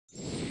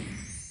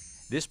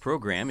This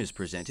program is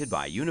presented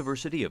by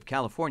University of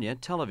California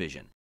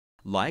Television.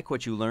 Like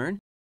what you learn?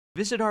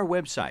 Visit our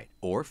website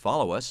or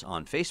follow us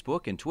on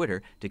Facebook and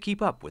Twitter to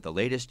keep up with the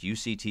latest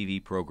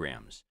UCTV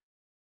programs.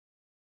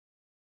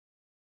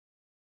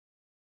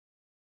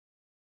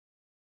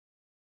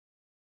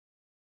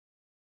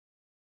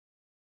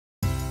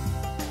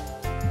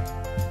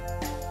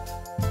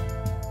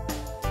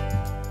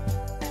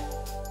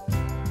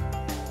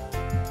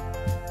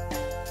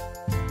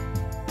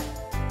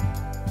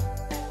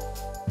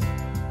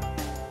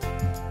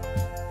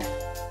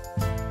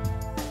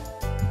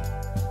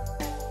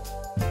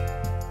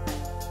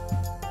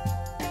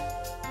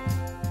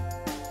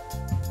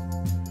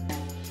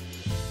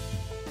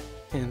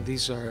 And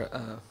these are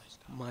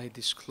my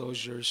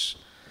disclosures.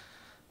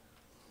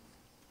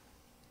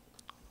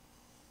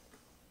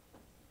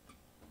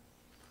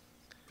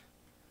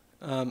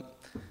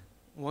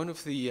 One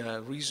of the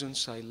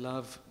reasons I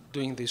love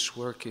doing this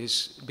work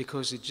is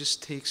because it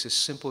just takes a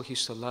simple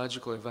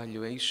histological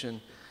evaluation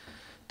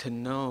to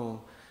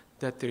know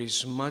that there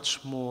is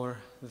much more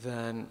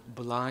than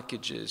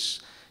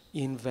blockages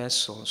in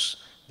vessels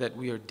that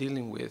we are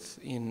dealing with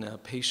in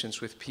patients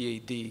with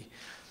PAD.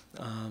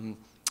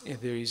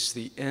 There is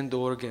the end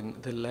organ,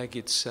 the leg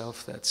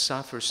itself, that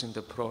suffers in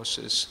the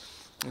process.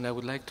 And I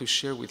would like to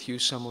share with you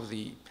some of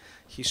the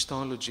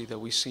histology that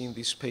we see in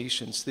these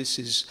patients. This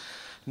is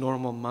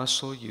normal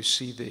muscle. You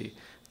see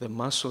the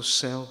muscle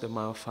cell, the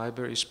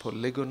myofiber is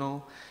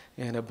polygonal,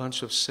 and a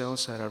bunch of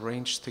cells are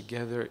arranged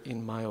together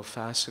in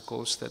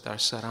myofascicles that are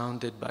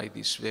surrounded by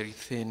this very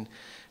thin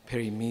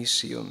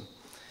perimysium.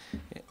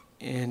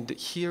 And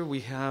here we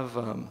have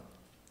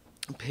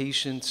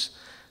patients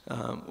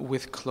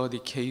with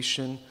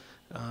claudication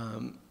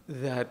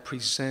that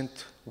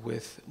present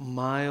with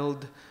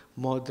mild,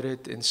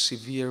 moderate, and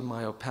severe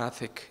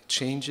myopathic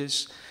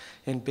changes.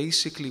 And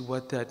basically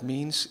what that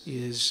means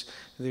is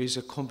there is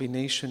a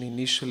combination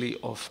initially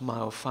of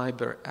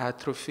myofiber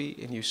atrophy,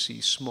 and you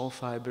see small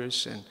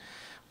fibers and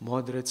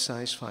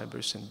moderate-sized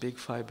fibers and big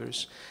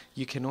fibers.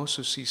 You can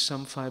also see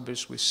some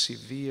fibers with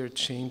severe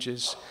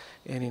changes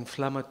and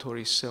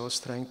inflammatory cells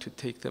trying to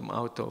take them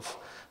out of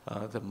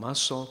the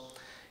muscle.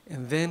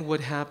 And then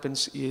what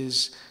happens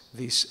is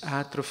this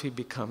atrophy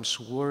becomes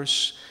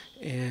worse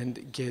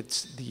and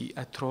gets the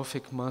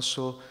atrophic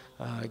muscle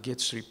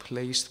gets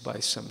replaced by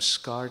some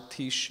scar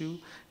tissue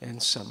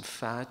and some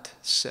fat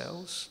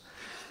cells.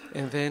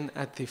 And then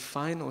at the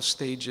final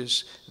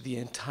stages, the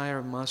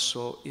entire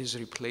muscle is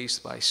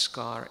replaced by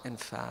scar and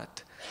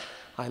fat.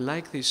 I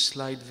like this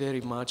slide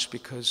very much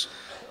because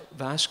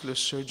vascular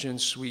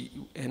surgeons,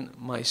 and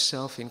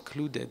myself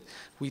included,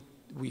 we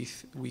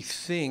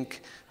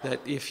think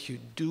that if you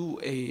do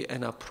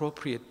an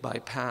appropriate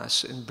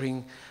bypass and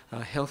bring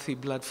healthy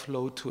blood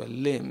flow to a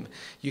limb,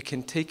 you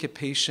can take a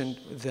patient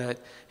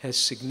that has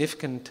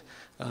significant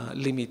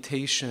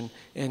limitation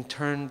and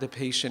turn the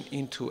patient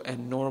into a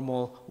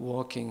normal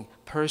walking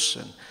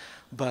person.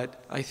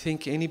 But I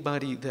think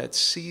anybody that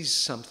sees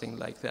something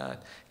like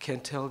that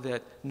can tell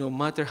that no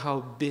matter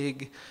how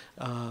big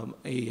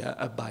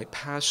a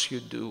bypass you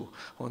do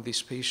on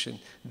this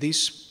patient,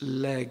 this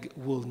leg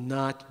will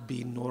not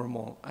be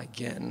normal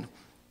again.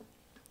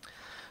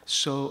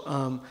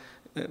 So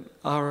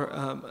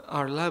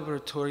our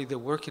laboratory, the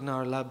work in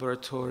our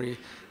laboratory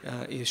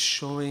is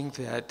showing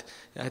that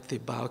at the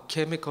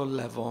biochemical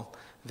level,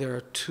 there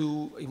are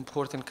two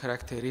important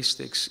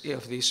characteristics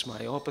of this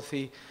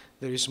myopathy.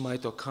 There is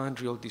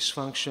mitochondrial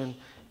dysfunction,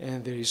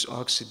 and there is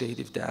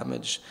oxidative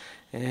damage.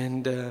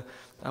 And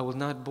I will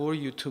not bore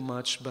you too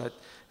much, but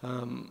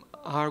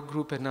our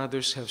group and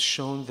others have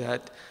shown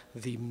that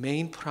the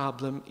main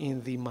problem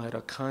in the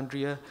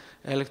mitochondria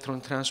electron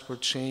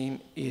transport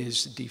chain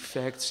is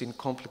defects in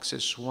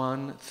complexes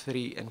 1,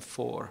 3, and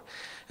 4.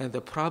 And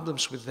the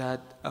problems with that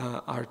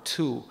are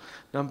two.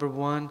 Number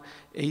one,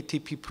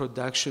 ATP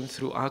production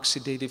through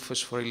oxidative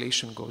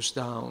phosphorylation goes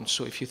down.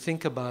 So if you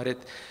think about it,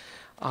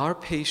 our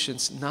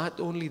patients, not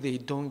only they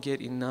don't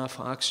get enough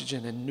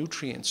oxygen and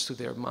nutrients to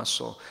their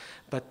muscle,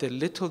 but the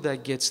little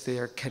that gets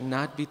there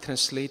cannot be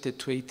translated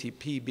to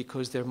ATP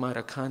because their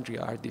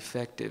mitochondria are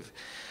defective.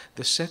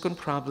 The second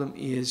problem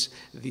is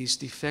these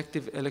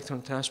defective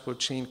electron transport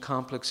chain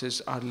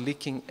complexes are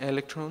leaking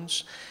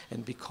electrons,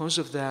 and because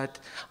of that,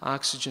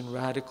 oxygen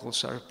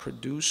radicals are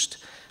produced,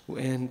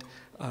 and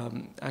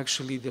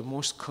actually the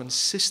most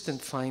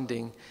consistent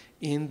finding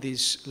in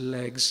these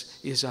legs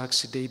is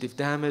oxidative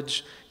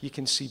damage. You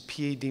can see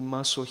PAD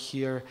muscle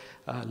here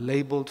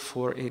labeled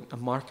for a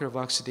marker of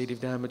oxidative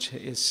damage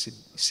is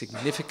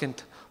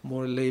significant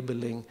more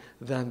labeling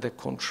than the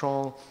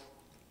control.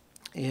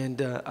 And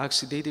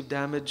oxidative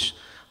damage,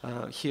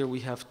 here we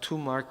have two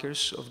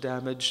markers of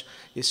damage,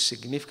 is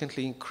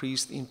significantly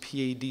increased in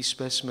PAD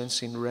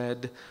specimens in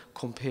red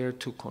compared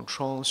to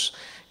controls.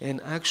 And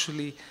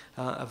actually,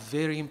 a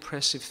very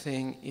impressive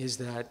thing is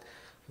that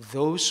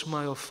those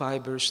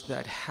myofibers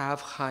that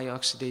have high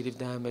oxidative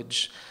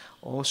damage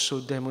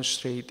also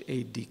demonstrate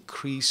a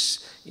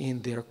decrease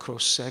in their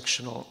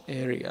cross-sectional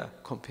area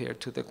compared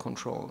to the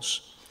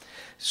controls.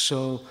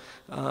 So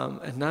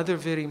another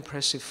very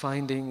impressive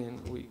finding,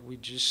 and we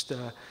just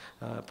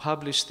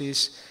published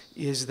this,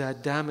 is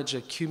that damage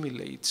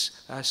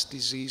accumulates as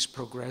disease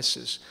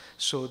progresses.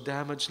 So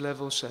damage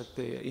levels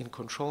in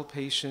control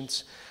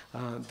patients,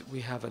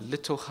 we have a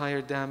little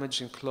higher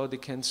damage in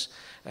claudicants,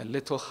 a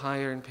little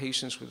higher in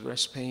patients with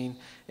rest pain,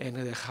 and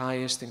the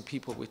highest in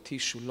people with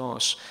tissue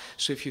loss.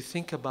 So if you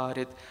think about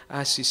it,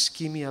 as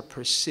ischemia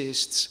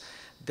persists,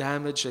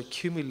 damage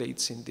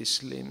accumulates in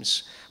these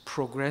limbs.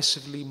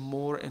 Progressively,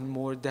 more and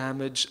more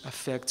damage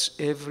affects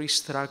every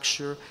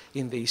structure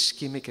in the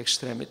ischemic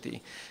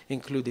extremity,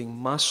 including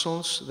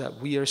muscles that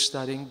we are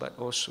studying, but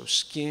also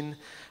skin,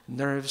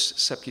 nerves,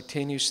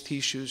 subcutaneous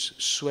tissues,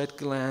 sweat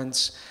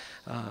glands,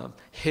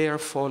 hair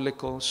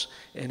follicles,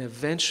 and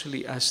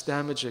eventually, as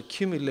damage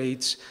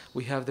accumulates,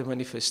 we have the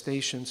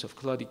manifestations of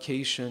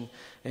claudication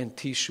and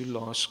tissue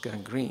loss,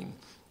 gangrene.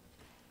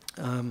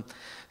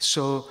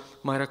 So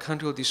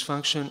mitochondrial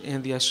dysfunction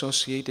and the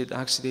associated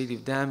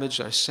oxidative damage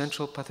are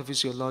central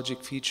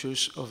pathophysiologic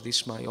features of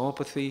this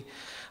myopathy.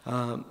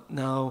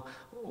 Now,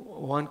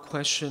 one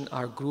question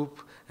our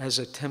group has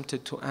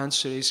attempted to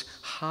answer is,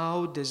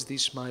 how does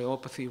this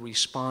myopathy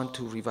respond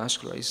to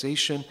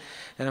revascularization?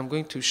 And I'm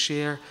going to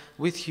share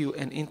with you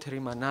an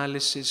interim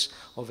analysis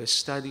of a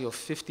study of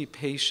 50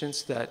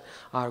 patients that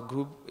our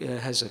group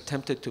has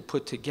attempted to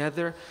put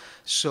together.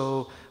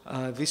 So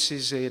this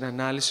is an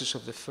analysis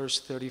of the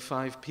first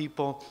 35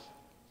 people.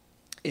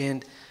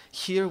 And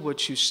here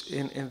what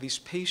and these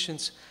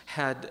patients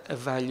had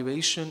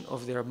evaluation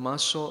of their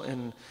muscle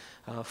and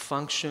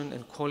function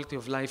and quality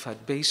of life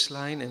at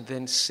baseline, and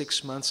then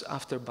 6 months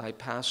after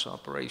bypass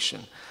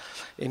operation.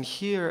 And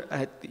here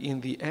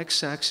in the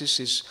x-axis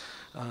is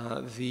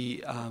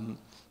the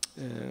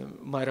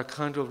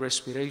mitochondrial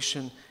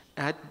respiration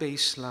at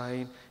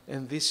baseline,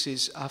 and this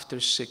is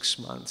after 6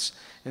 months.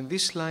 And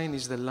this line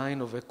is the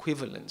line of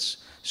equivalence.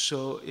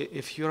 So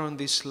if you're on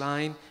this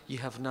line, you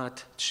have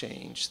not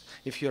changed.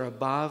 If you're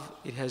above,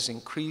 it has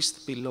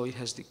increased. Below, it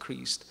has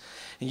decreased.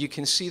 And you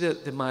can see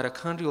that the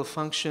mitochondrial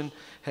function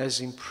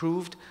has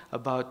improved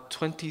about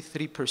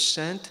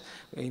 23%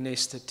 in a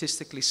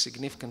statistically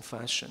significant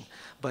fashion.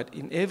 But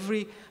in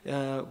every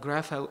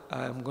graph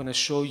I'm going to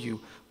show you,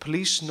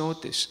 please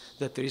notice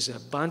that there is a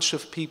bunch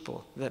of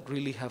people that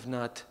really have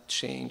not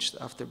changed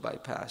after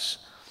bypass.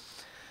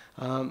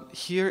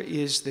 Here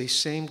is the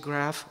same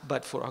graph,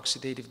 but for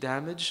oxidative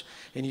damage.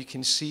 And you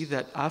can see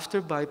that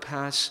after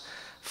bypass,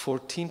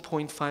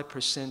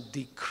 14.5%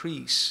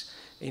 decrease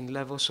in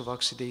levels of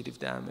oxidative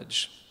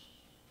damage.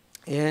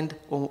 And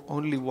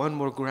only one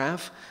more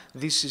graph.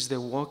 This is the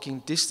walking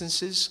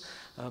distances,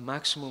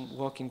 maximum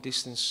walking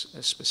distance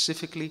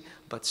specifically,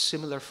 but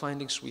similar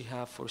findings we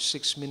have for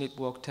 6-minute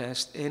walk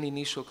test and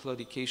initial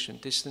claudication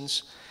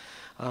distance.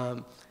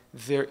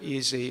 There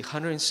is a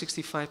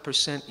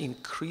 165%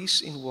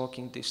 increase in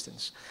walking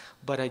distance.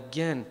 But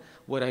again,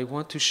 what I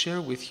want to share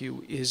with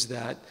you is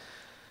that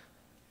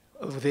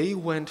they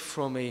went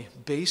from a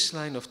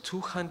baseline of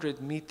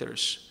 200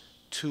 meters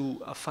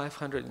to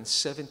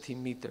 570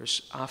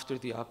 meters after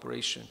the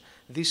operation.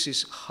 This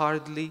is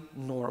hardly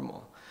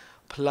normal.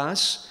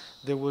 Plus,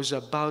 there was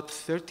about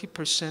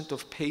 30%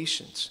 of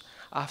patients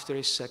after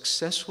a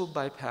successful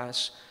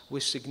bypass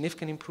with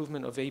significant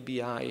improvement of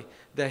ABI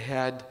that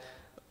had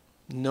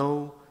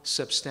no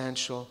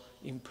substantial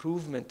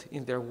improvement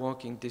in their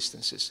walking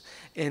distances.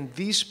 And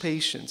these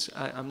patients,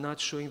 I'm not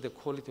showing the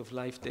quality of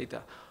life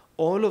data,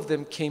 all of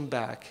them came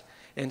back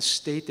and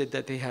stated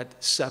that they had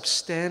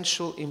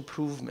substantial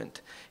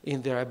improvement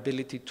in their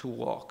ability to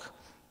walk.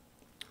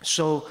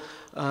 So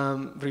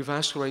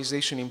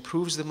revascularization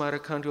improves the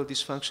mitochondrial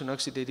dysfunction,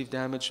 oxidative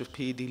damage of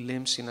PAD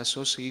limbs in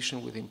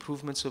association with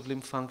improvements of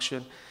limb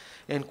function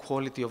and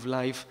quality of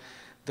life.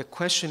 The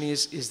question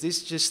is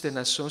this just an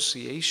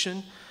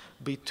association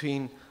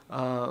between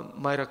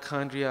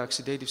mitochondria,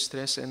 oxidative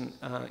stress and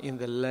in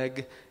the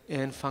leg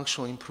and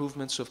functional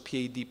improvements of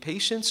PAD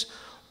patients,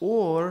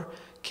 or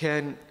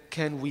can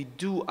we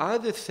do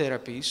other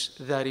therapies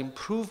that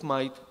improve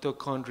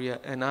mitochondria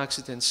and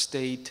oxidant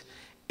state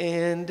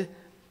and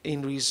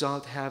in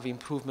result have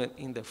improvement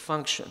in the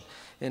function?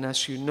 And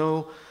as you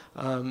know,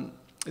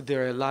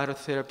 there are a lot of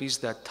therapies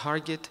that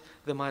target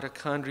the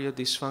mitochondria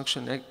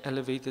dysfunction,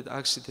 elevated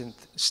oxidant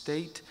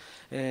state,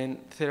 and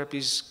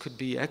therapies could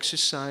be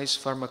exercise,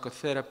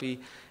 pharmacotherapy,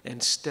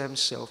 and stem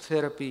cell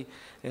therapy.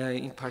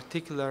 In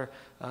particular,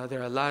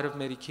 there are a lot of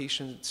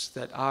medications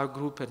that our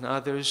group and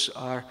others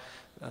are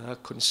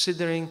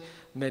considering,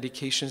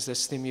 medications that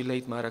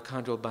stimulate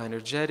mitochondrial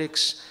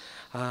bioenergetics,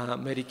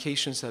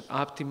 medications that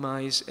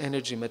optimize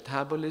energy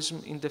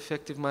metabolism in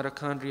defective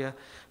mitochondria,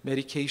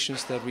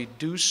 medications that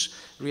reduce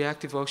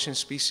reactive oxygen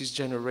species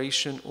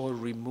generation or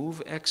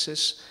remove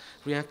excess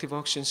reactive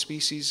oxygen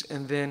species,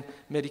 and then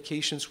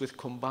medications with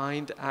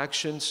combined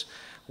actions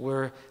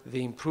where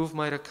they improve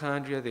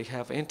mitochondria, they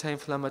have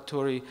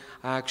anti-inflammatory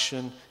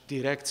action,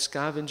 direct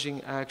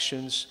scavenging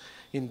actions,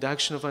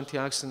 induction of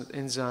antioxidant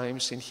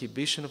enzymes,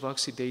 inhibition of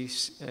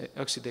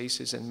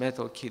oxidases, and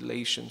metal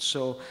chelation.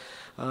 So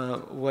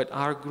What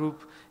our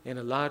group and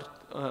a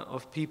lot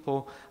of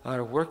people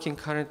are working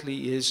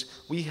currently is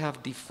we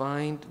have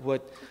defined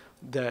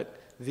that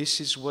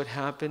this is what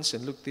happens,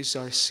 and look, this is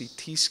our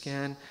CT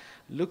scan.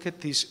 Look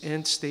at these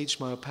end-stage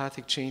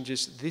myopathic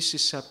changes. This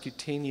is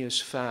subcutaneous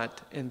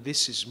fat, and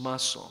this is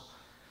muscle.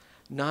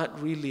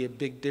 Not really a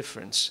big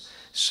difference.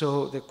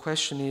 So the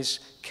question is,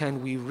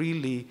 can we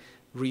really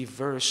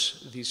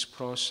reverse this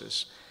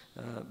process?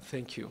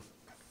 Thank you.